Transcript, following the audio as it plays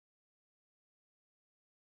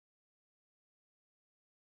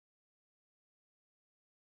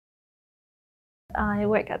I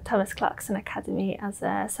work at Thomas Clarkson Academy as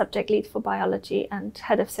a subject lead for biology and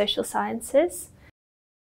head of social sciences.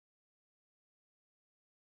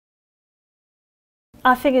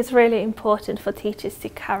 I think it's really important for teachers to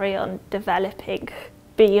carry on developing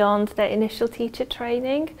beyond their initial teacher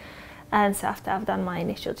training. And so after I've done my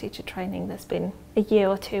initial teacher training, there's been a year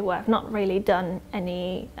or two where I've not really done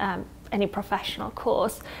any professional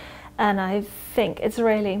course. And I think it's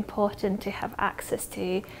really important to have access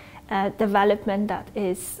to development that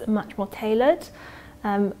is much more tailored.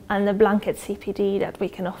 And the blanket CPD that we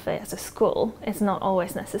can offer as a school is not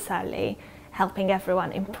always necessarily helping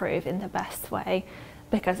everyone improve in the best way,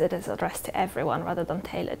 because it is addressed to everyone rather than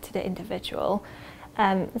tailored to the individual.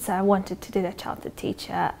 So I wanted to do the Chartered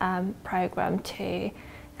Teacher programme to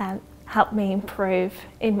help me improve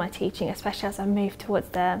in my teaching, especially as I move towards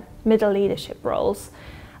the middle leadership roles.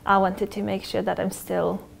 I wanted to make sure that I'm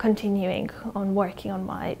still continuing on working on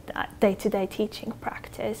my day-to-day teaching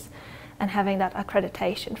practice and having that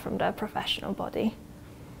accreditation from the professional body.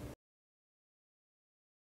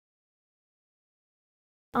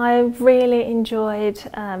 I really enjoyed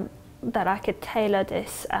that I could tailor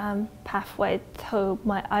this pathway to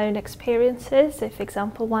my own experiences. So, for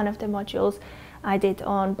example, one of the modules I did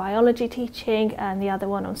on biology teaching and the other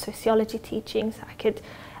one on sociology teaching, so I could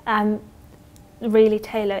really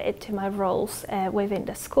tailor it to my roles within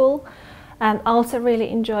the school. I also really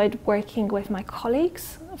enjoyed working with my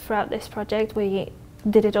colleagues throughout this project. We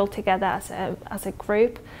did it all together as a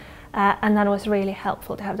group. And that was really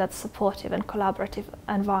helpful to have that supportive and collaborative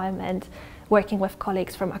environment, working with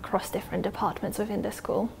colleagues from across different departments within the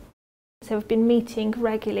school. So we've been meeting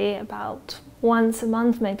regularly, about once a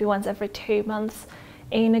month, maybe once every 2 months,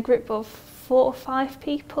 in a group of 4 or 5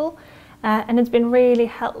 people. And it's been really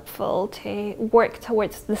helpful to work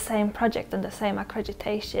towards the same project and the same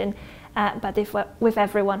accreditation, but with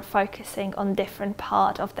everyone focusing on different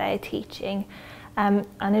part of their teaching.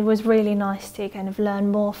 And it was really nice to kind of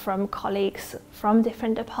learn more from colleagues from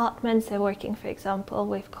different departments. So working, for example,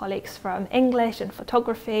 with colleagues from English and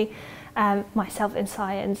photography, myself in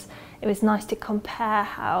science. It was nice to compare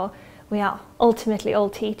how we are ultimately all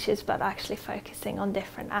teachers, but actually focusing on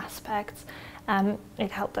different aspects.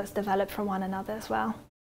 It helped us develop from one another as well.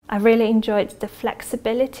 I really enjoyed the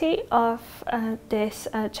flexibility of this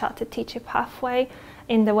Chartered Teacher pathway,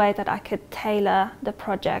 in the way that I could tailor the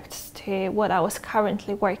projects to what I was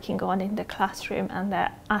currently working on in the classroom and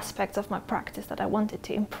the aspects of my practice that I wanted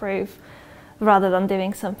to improve, rather than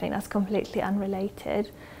doing something that's completely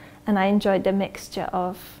unrelated. And I enjoyed the mixture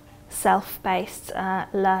of self-based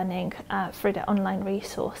learning through the online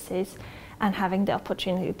resources and having the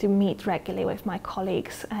opportunity to meet regularly with my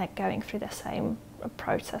colleagues going through the same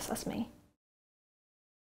process as me.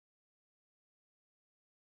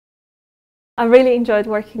 I really enjoyed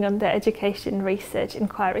working on the Education Research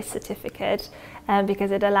Inquiry Certificate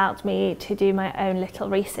because it allowed me to do my own little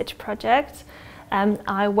research project.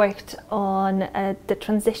 I worked on the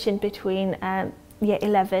transition between Year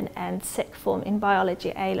 11 and Sixth Form in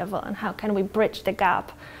Biology A-level, and how can we bridge the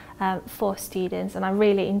gap for students. And I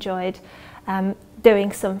really enjoyed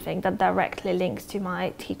doing something that directly links to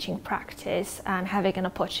my teaching practice and having an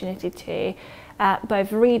opportunity to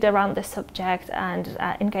both read around the subject and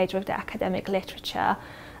engage with the academic literature,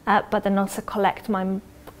 but then also collect my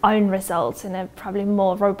own results in a probably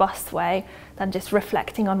more robust way than just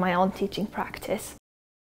reflecting on my own teaching practice.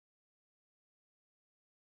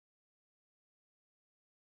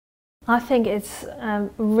 I think it's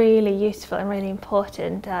really useful and really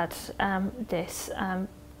important that this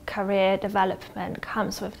career development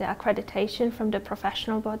comes with the accreditation from the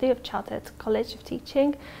professional body of Chartered College of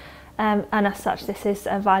Teaching. And as such, this is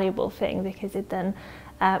a valuable thing because it then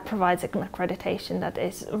provides an accreditation that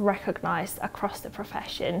is recognised across the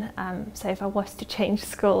profession. So if I was to change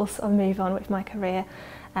schools or move on with my career,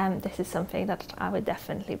 this is something that I would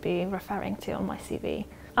definitely be referring to on my CV.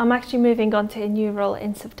 I'm actually moving on to a new role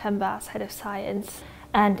in September as Head of Science,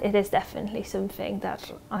 and it is definitely something that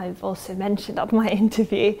I've also mentioned at my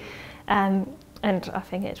interview, and I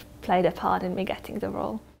think it played a part in me getting the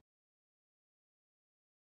role.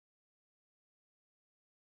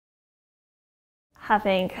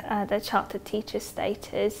 Having the Chartered Teacher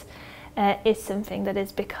status is something that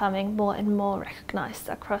is becoming more and more recognised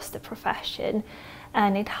across the profession,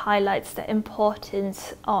 and it highlights the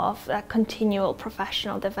importance of continual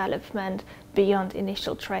professional development beyond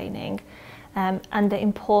initial training, and the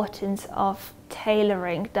importance of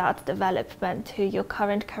tailoring that development to your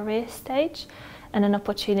current career stage, and an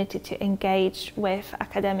opportunity to engage with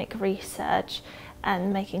academic research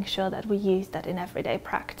and making sure that we use that in everyday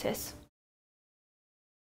practice.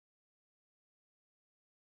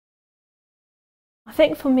 I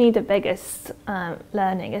think for me the biggest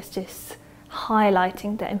learning is just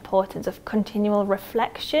highlighting the importance of continual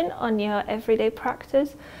reflection on your everyday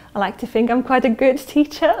practice. I like to think I'm quite a good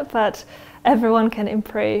teacher, but everyone can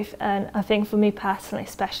improve, and I think for me personally,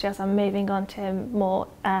 especially as I'm moving on to a more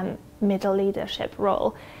middle leadership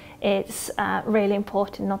role, it's really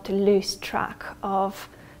important not to lose track of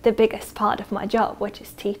the biggest part of my job, which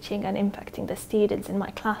is teaching and impacting the students in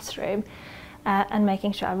my classroom, and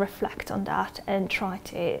making sure I reflect on that and try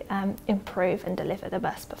to improve and deliver the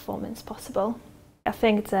best performance possible. I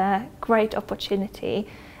think it's a great opportunity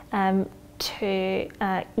to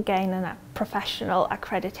gain a professional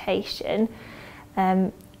accreditation.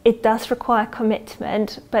 It does require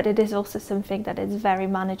commitment, but it is also something that is very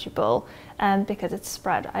manageable because it's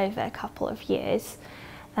spread over a couple of years.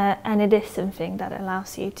 And it is something that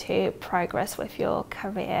allows you to progress with your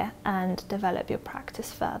career and develop your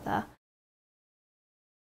practice further.